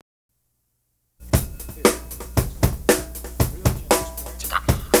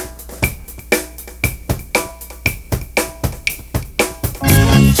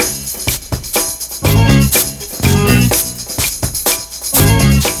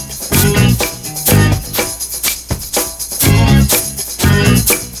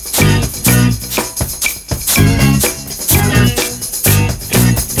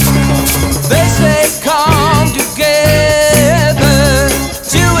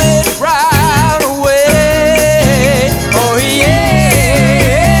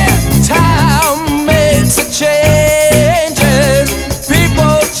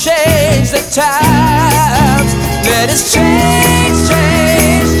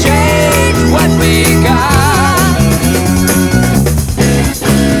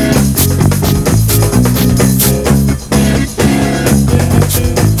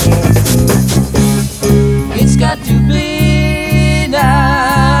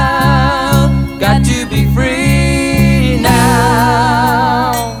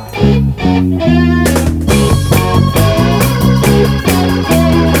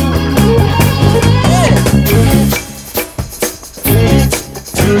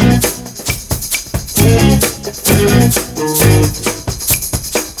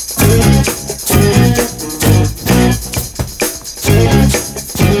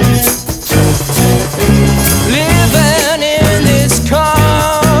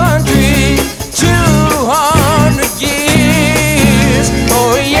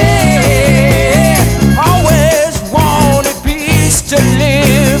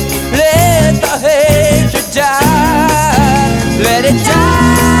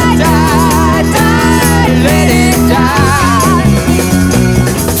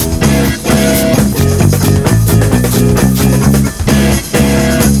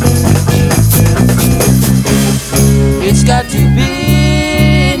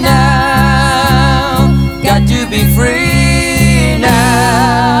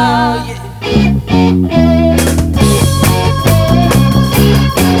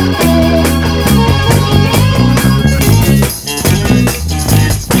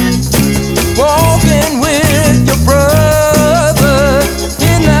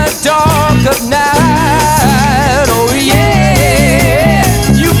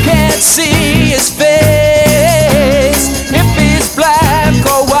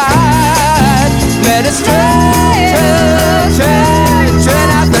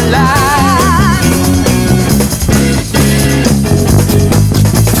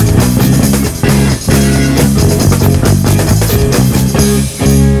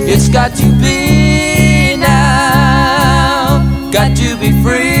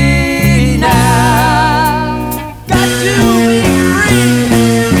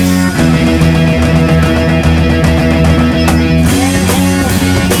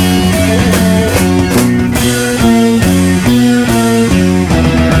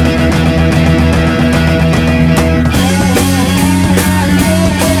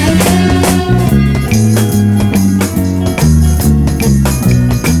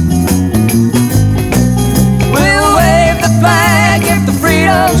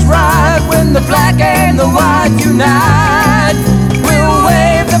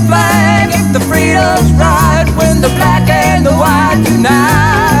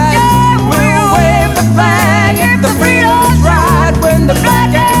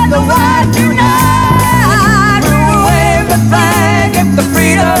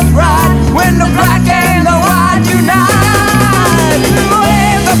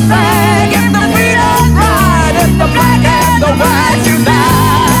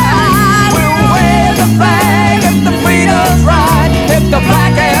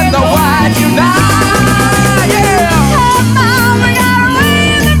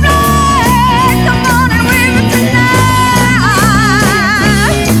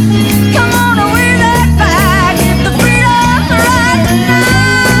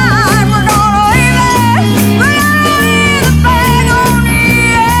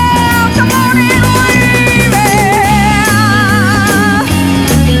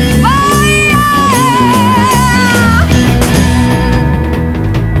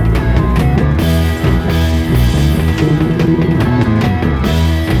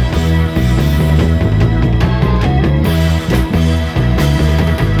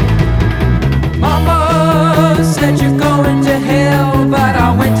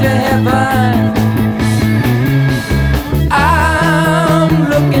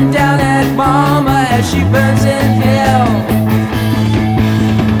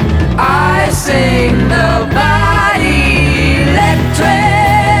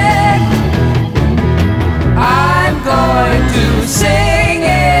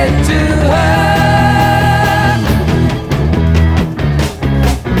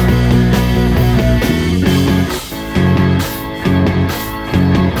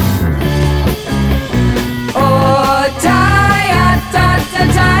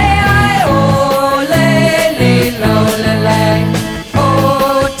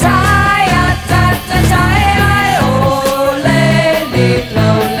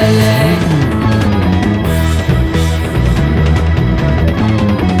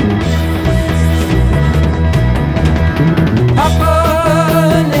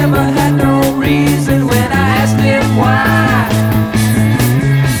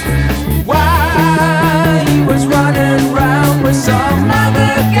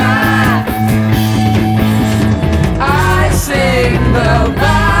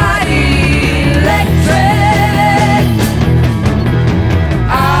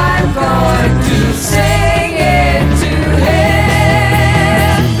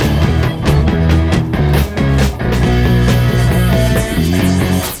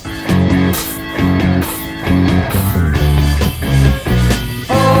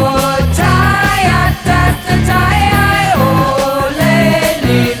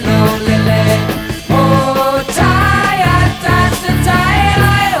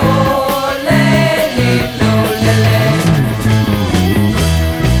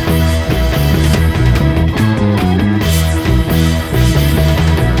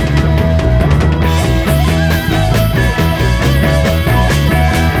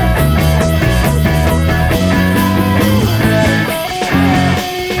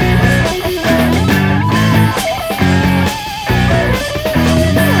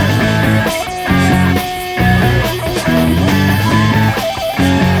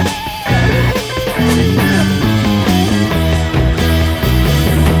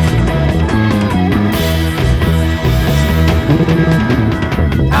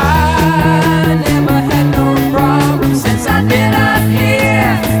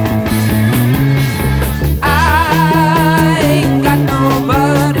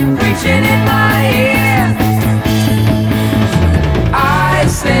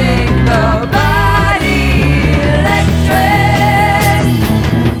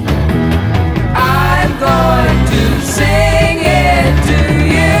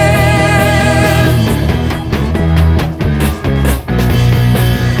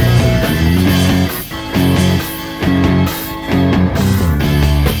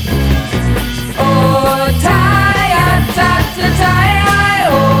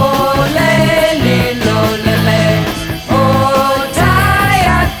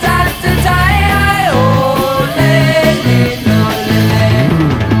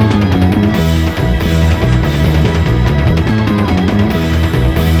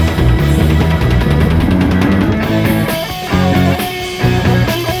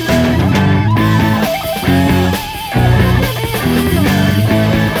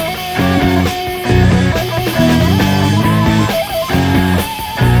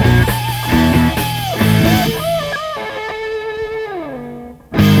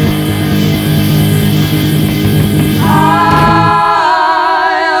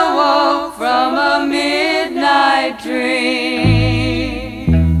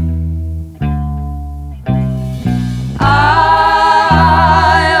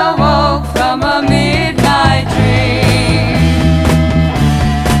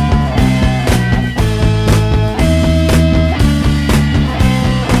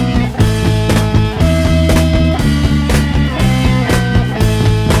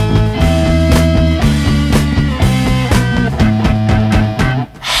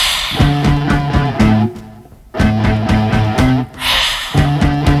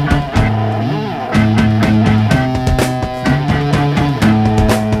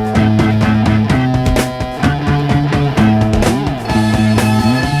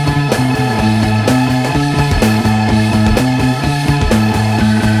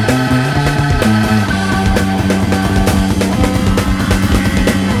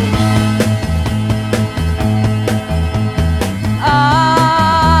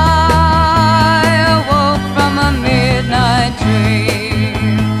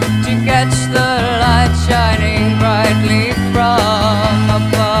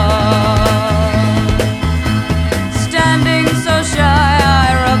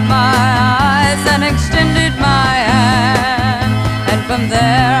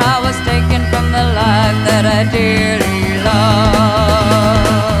I dearly love.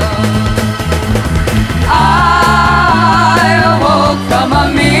 I awoke from a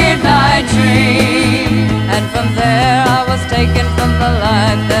midnight dream, and from there I was taken from the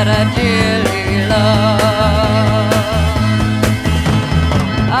life that I dearly love.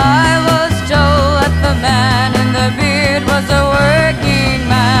 I was told that the man in the beard was a working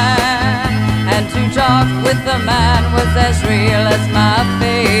man, and to talk with the man was as real as my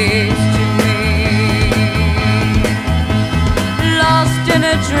face to me. Lost in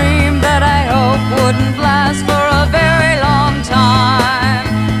a dream that I hope wouldn't last for a very long time,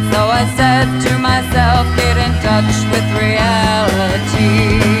 so I said to myself, get in touch with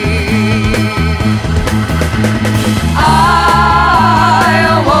reality. I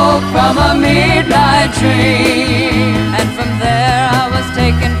awoke from a midnight dream, and from there I was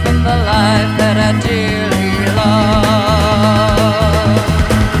taken from the life that I dearly love.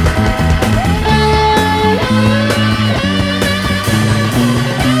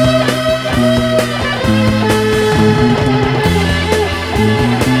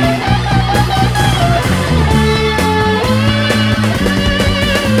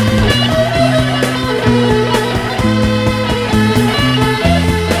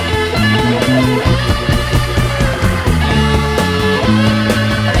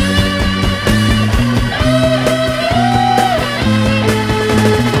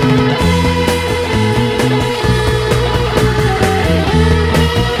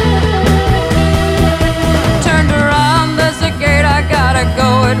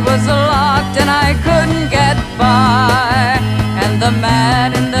 It was locked and I couldn't get by, and the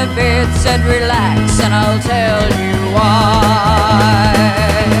man in the bed said, relax and I'll tell you why.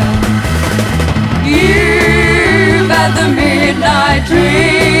 You've had the midnight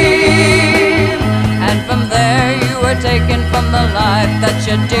dream, and from there you were taken from the life that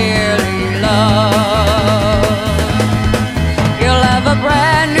you dearly love. You'll have a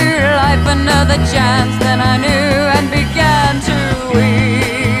brand new life, another chance than I knew, and began to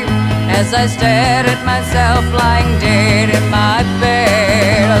weep as I stared at myself lying dead in my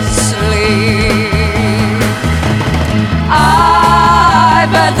bed asleep.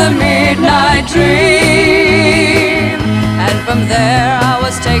 I've had the midnight dream, and from there I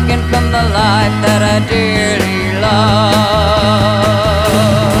was taken from the life that I dearly love.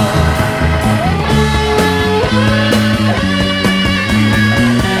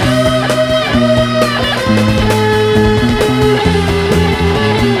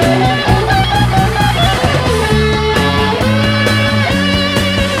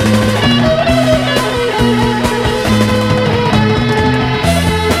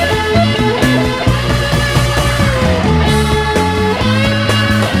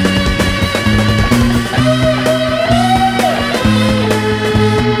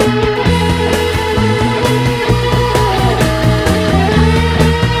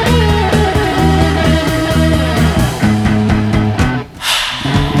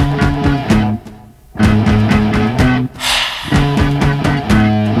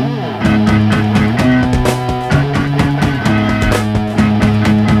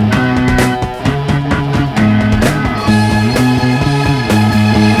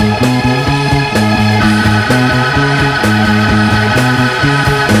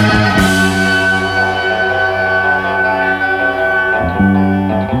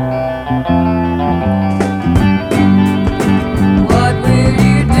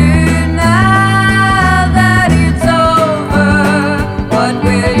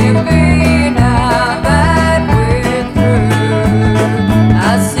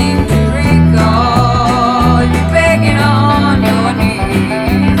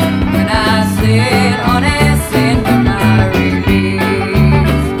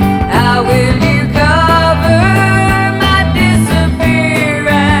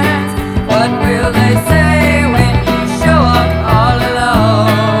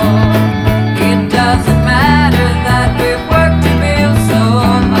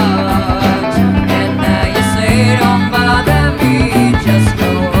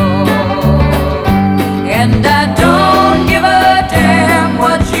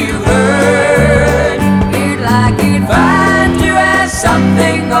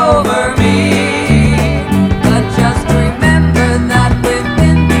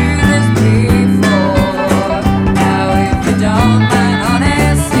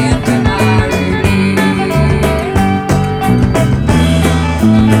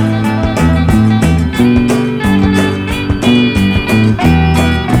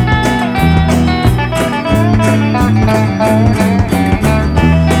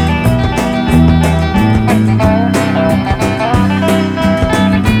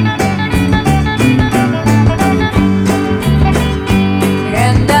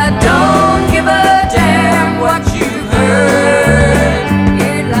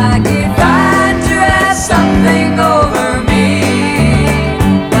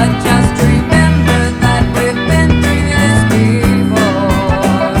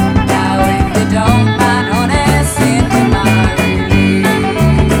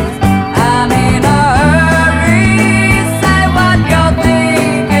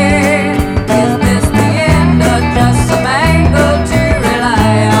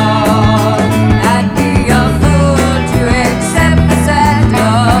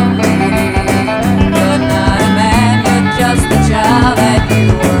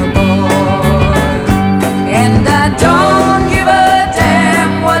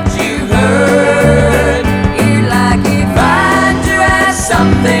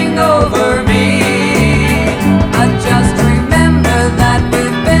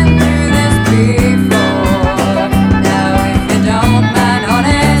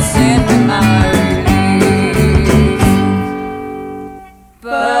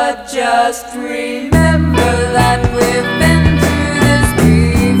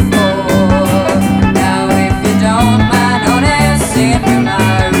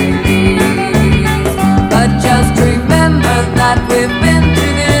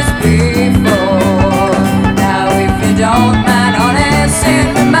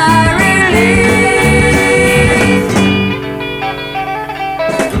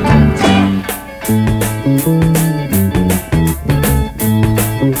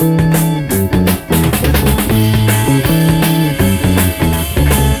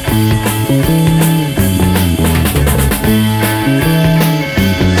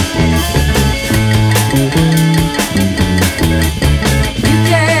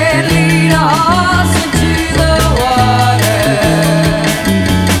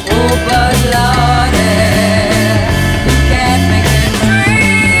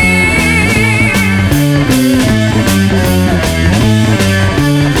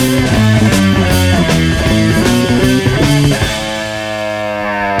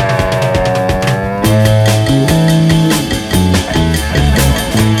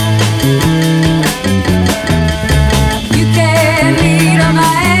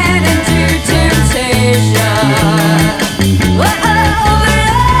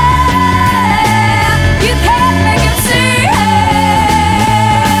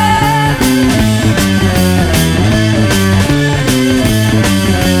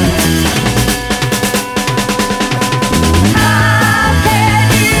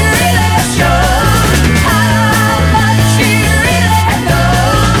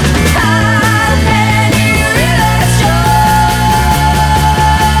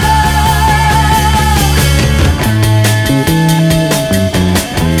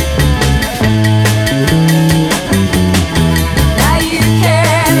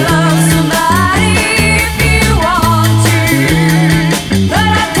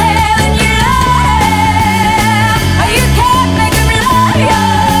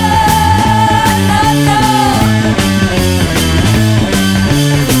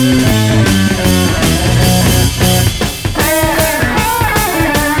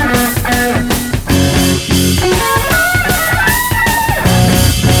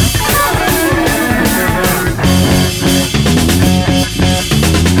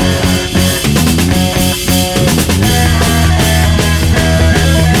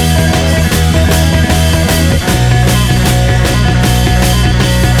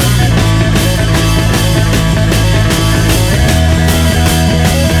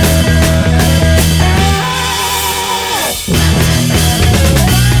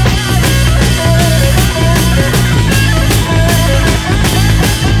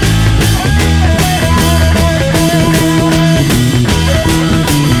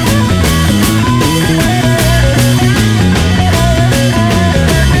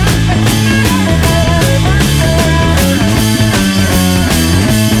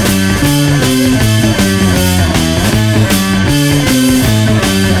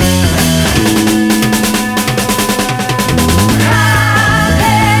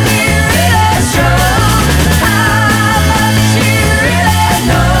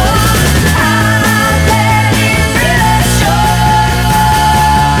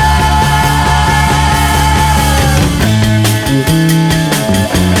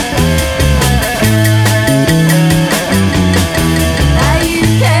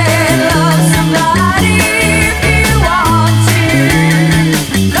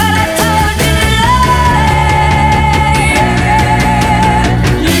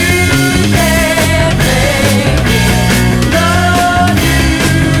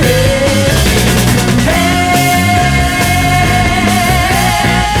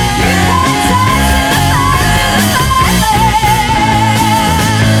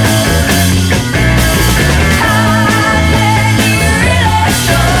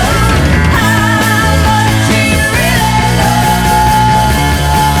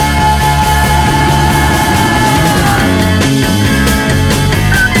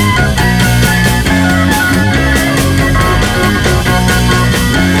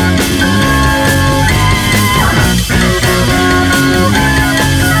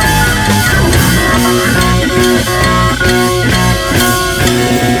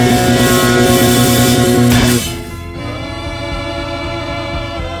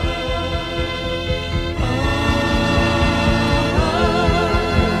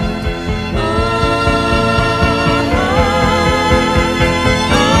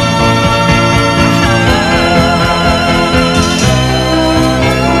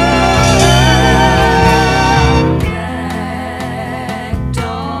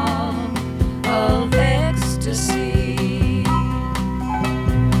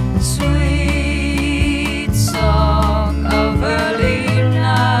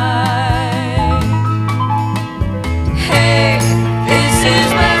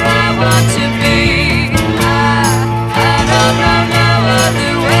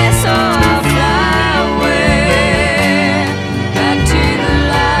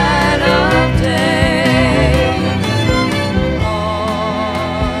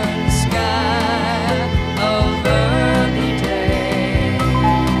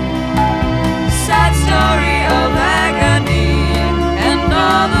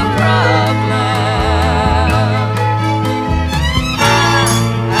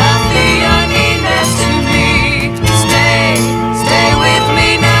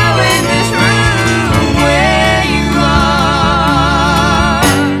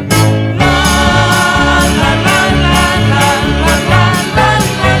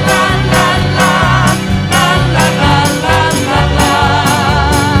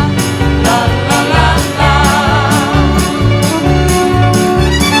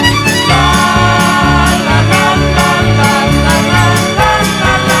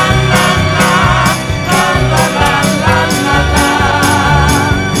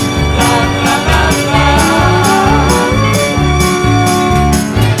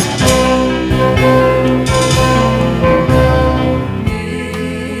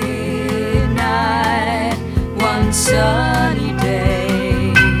 sunny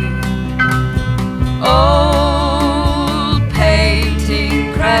day. Old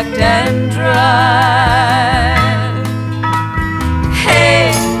painting cracked and dry.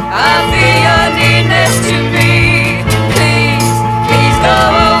 Hey, I feel your nearness to me. Please, please go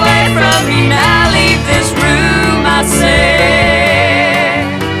away from me now. Leave this room, I say.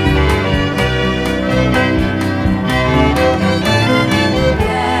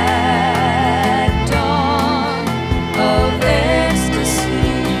 That dawn of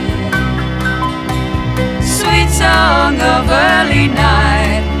ecstasy, sweet song of early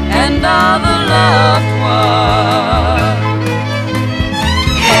night, and all the love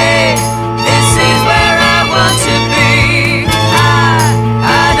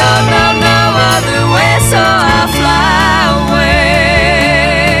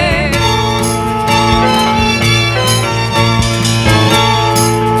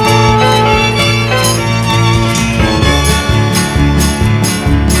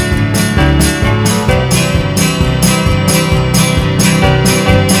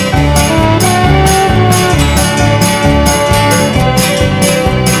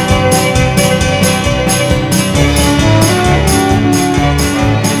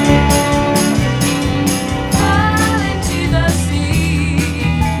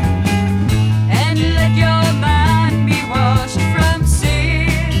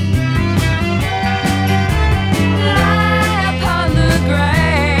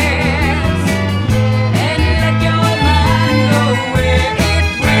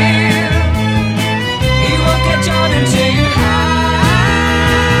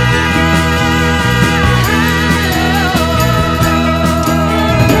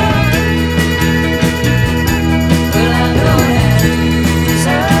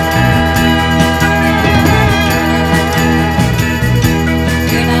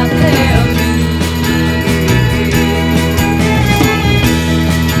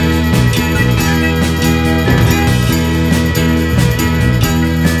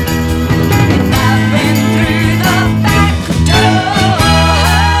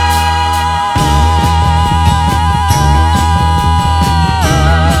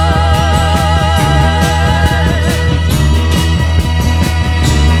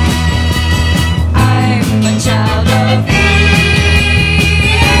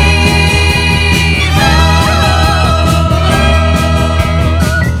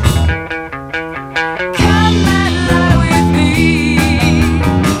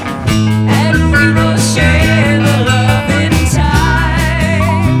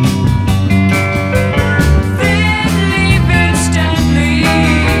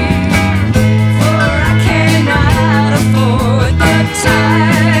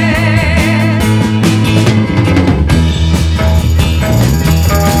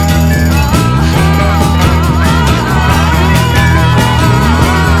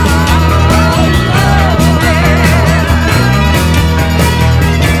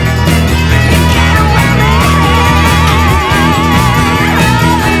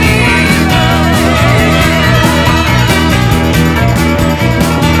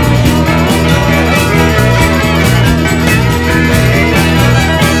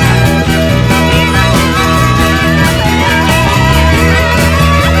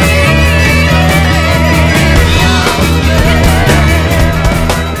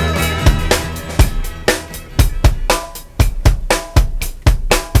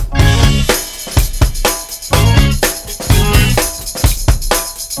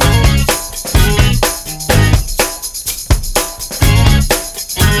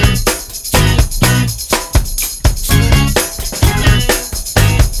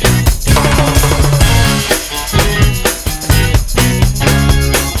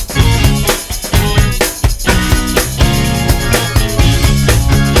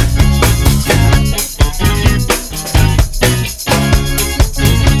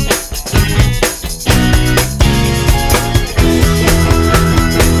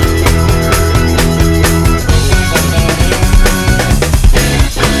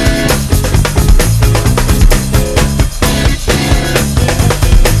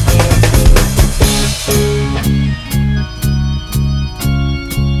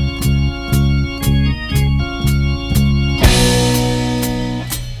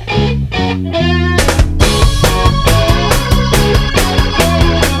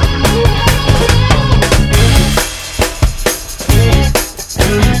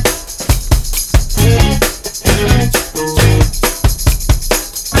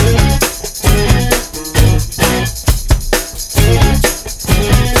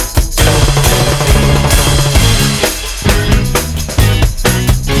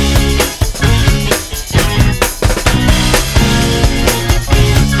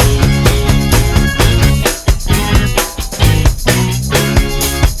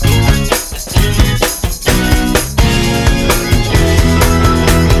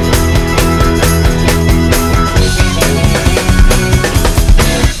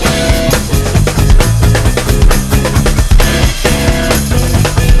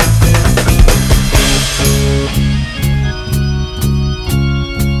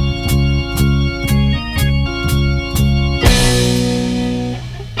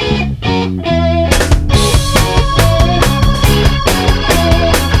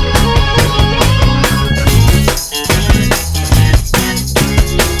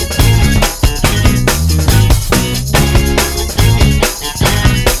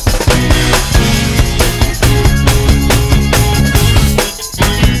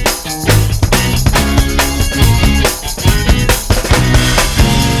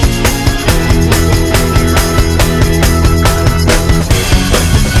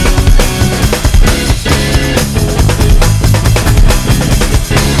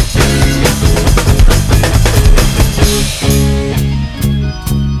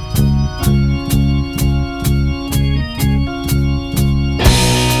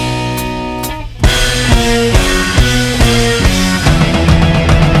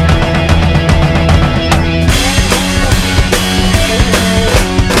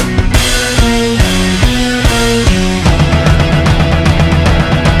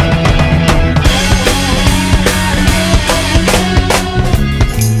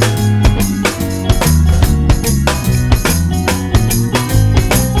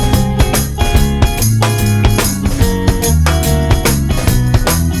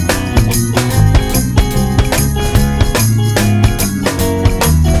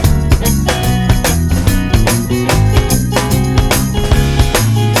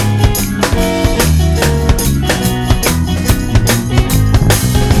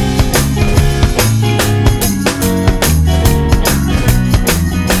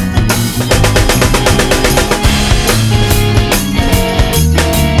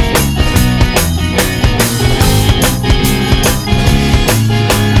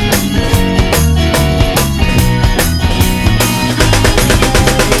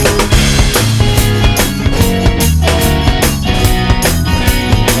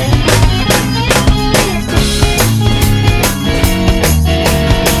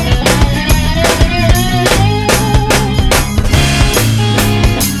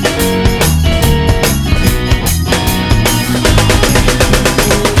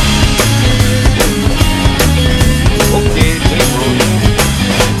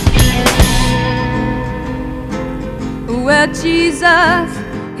Jesus,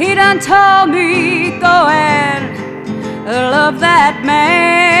 he done told me go and love that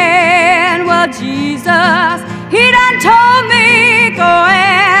man. Well, Jesus, he done told me go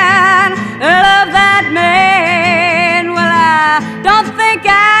and love that man. Well, I don't think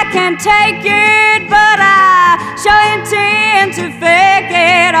I can take it, but I sure intend to fake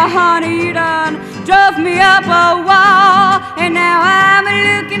it. Oh, honey, you done drove me up a wall, and now I'm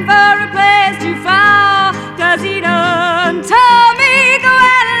looking for a place to fall. 'Cause he done told me go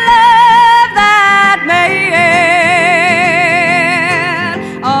and love that man.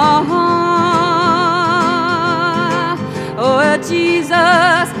 Oh,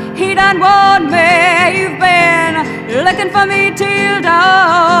 Jesus, he done warned me. You've been looking for me till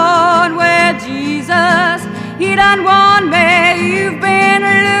dawn. Well, Jesus, he done warned me. You've been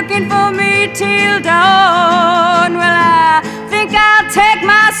looking for me till dawn. Well, I think I'll take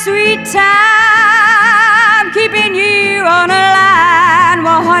my sweet time keeping you on a line.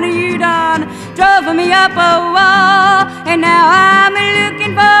 Well, honey, you done drove me up a wall, and now I'm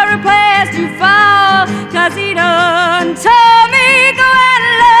looking for a place to fall. 'Cause he done told me go and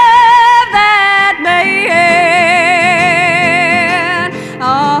love that man. Oh,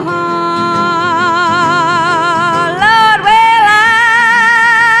 Lord, well,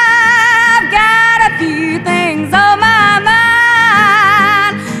 I've got a few things on my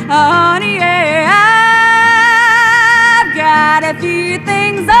mind. Honey, yeah, I've got a few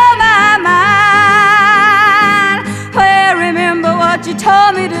things on my mind. Well, remember what you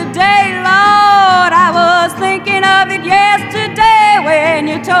told me today, Lord. I was thinking of it yesterday when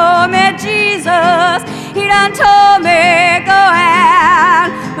you told me, Jesus, he done told me go and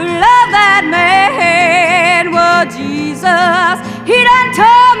love that man. Well, Jesus, he done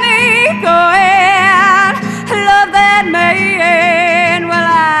told me go and love that man. Well,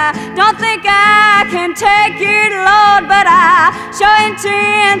 I don't think I can take it, Lord, but I sure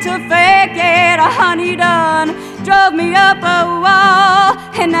intend to fake it. Oh, honey, done drove me up a wall,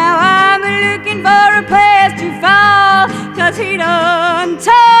 and now I'm looking for a place to fall. 'Cause he done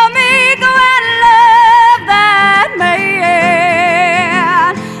told me go and love that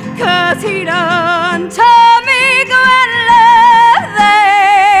man. 'Cause he done told me go and love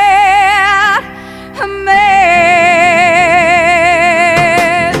that man.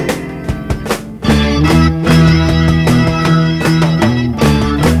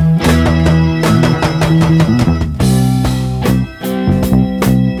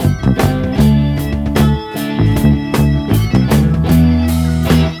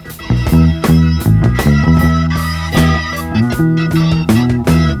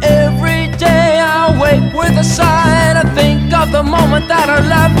 Every day I wake with a sigh, and I think of the moment that our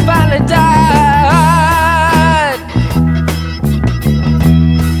love finally died.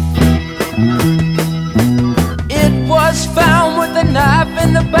 It was found with a knife in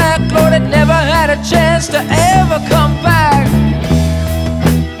the back. Lord, it never had a chance to ever come back.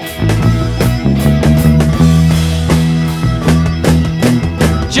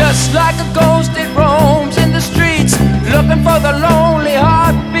 Just like a ghost, it roams in the streets, looking for the lonely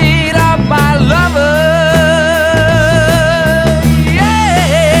heartbeat of my lover.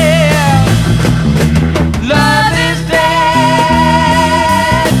 Yeah. Love is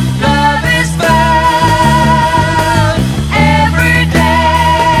dead, love is found every day.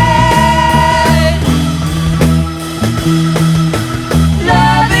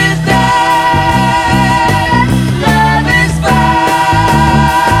 Love is dead, love is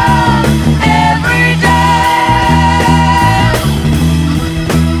found every day.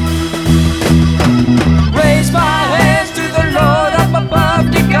 Raise my hands to the Lord up above,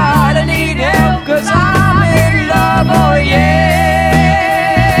 to God, I need help, 'cause I'm in love, oh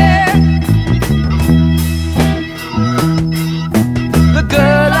yeah. The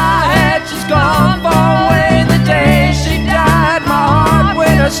girl I had, she's gone far away. The day she died, my heart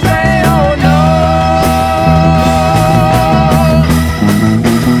went astray, oh no.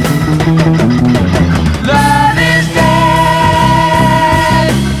 Love is dead,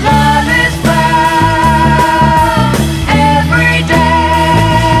 love is found every day.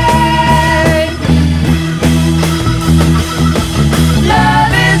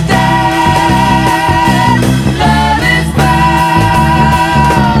 Love is dead, love is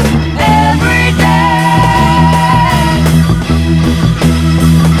found every day.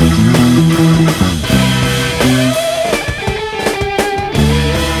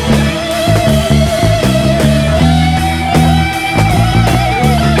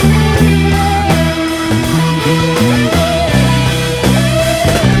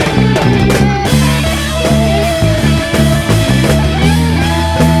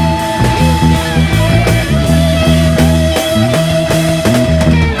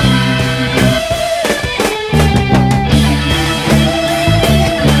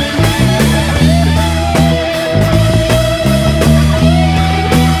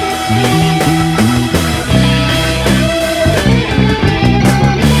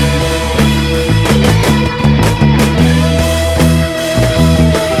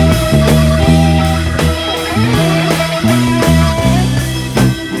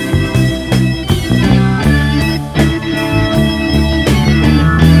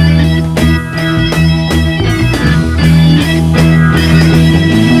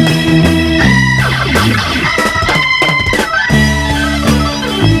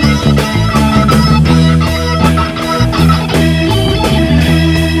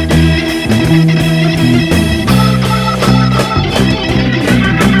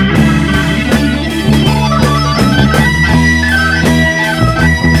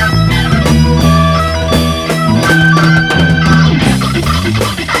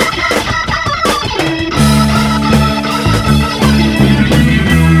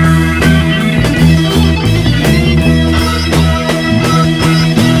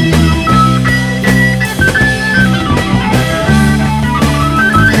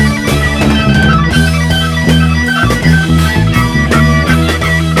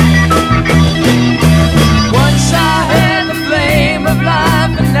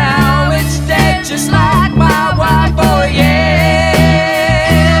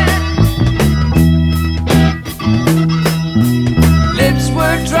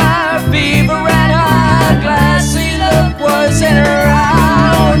 dry fever and her glassy look was in her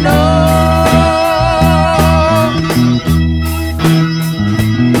eye. Oh no.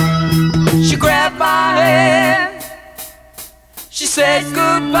 She grabbed my hand, she said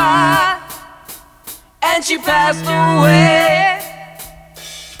goodbye, and she passed away.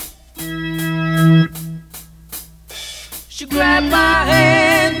 She grabbed my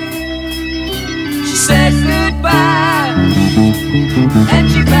hand, she said goodbye, and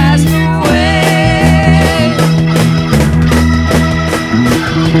she passed away.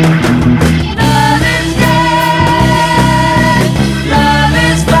 Love is dead, love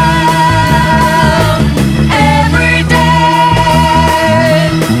is found every day.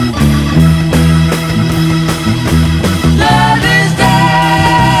 Love is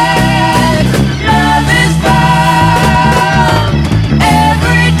dead, love is found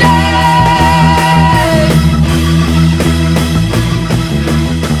every day.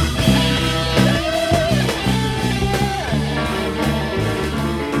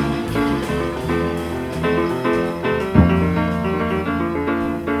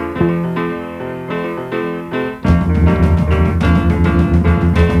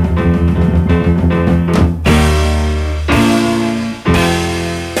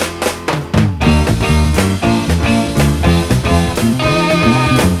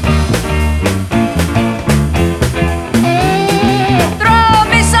 Throw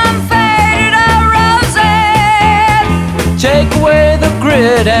me some faded roses, take away the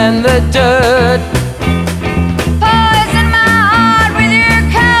grit and the dirt. Poison my heart with your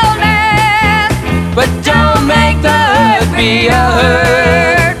coldness, but don't make the hurt be a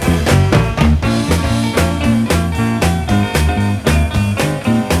hurt.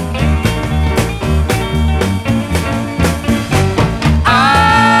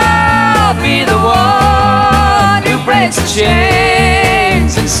 I'll be the one who breaks the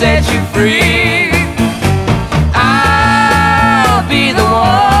chains and sets you free. I'll be the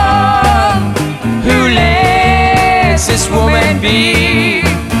one who lets this woman be.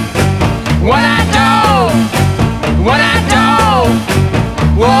 When I don't,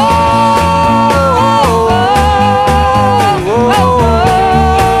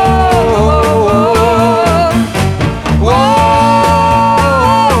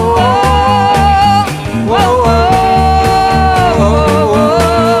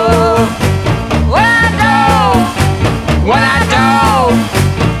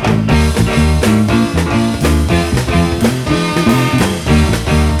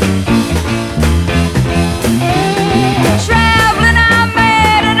 traveling, I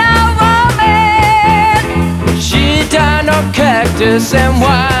met an old woman. She dined on cactus and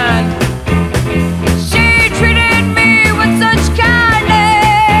wine. She treated me with such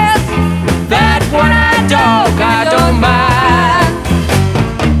kindness that when I don't mind.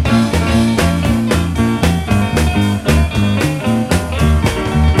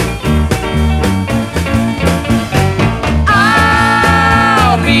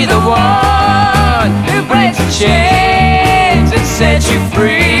 I'll be the one who breaks the chains and sets you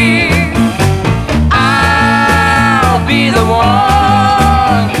free. I'll be the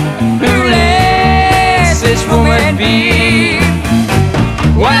one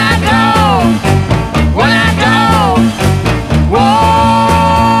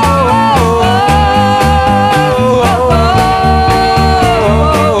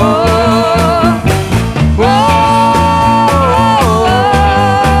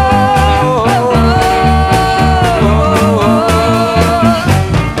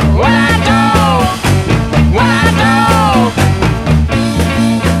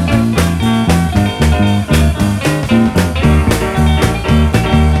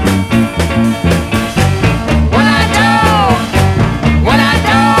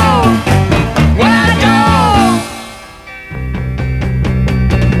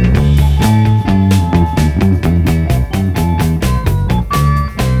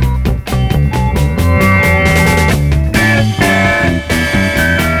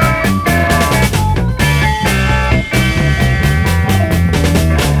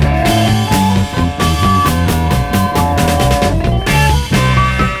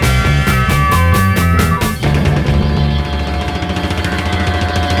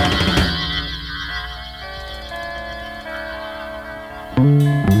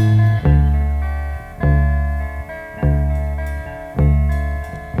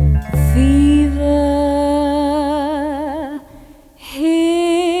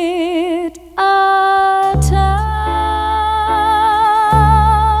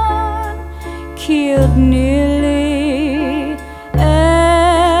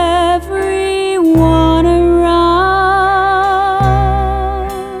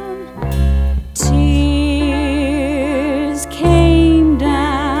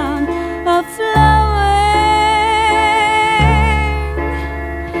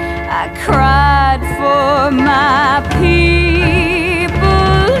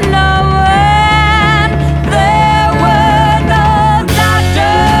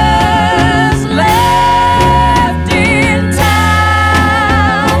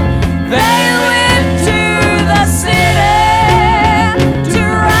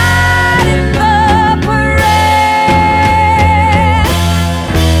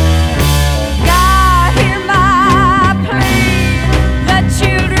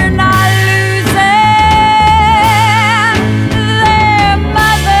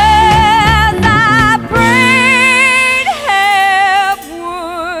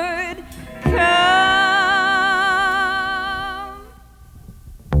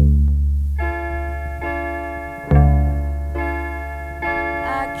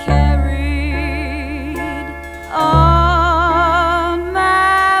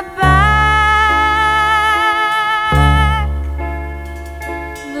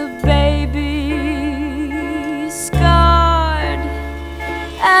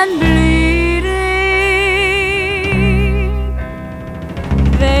and bleeding.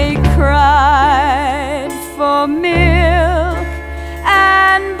 They cried for milk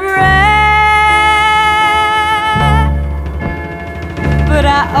and bread, but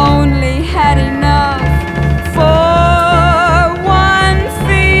I only had enough for one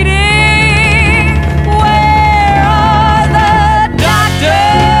feeding. Where are the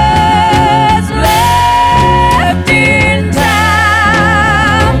doctors left in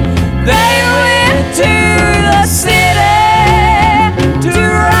town? They went to the city to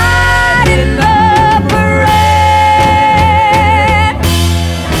ride in the parade.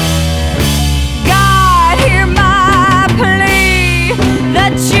 God, hear my plea, the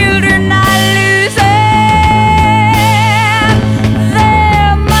children are losing their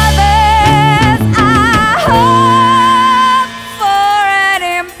mothers. I hope for an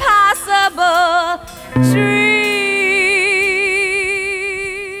impossible dream.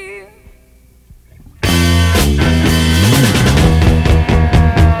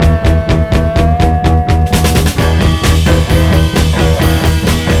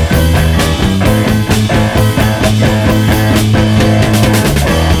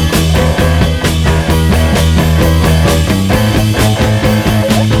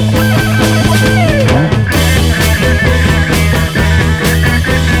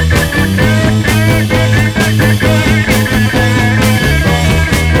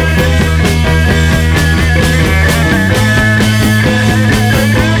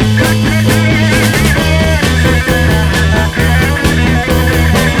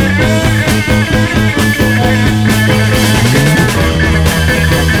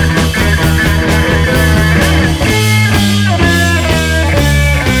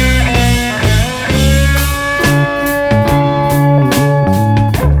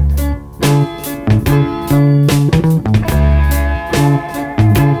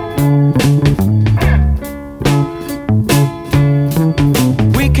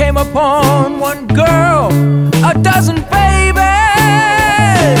 We came upon one girl, a dozen babies,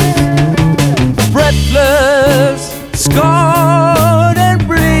 breathless, scarred and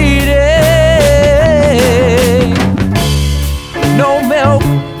bleeding. No milk,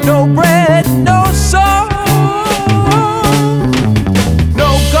 no bread, no salt. No,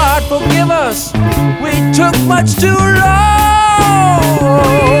 God forgive us, we took much too long.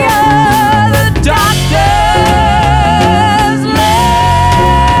 We are the doctors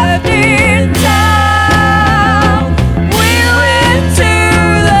left in town. We went to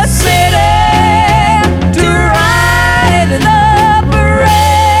the city to ride in the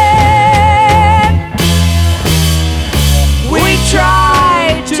parade. We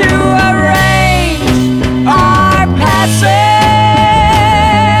tried to arrange our passage.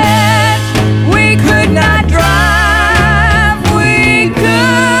 We could not drive. We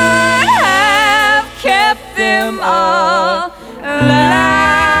could have kept them all.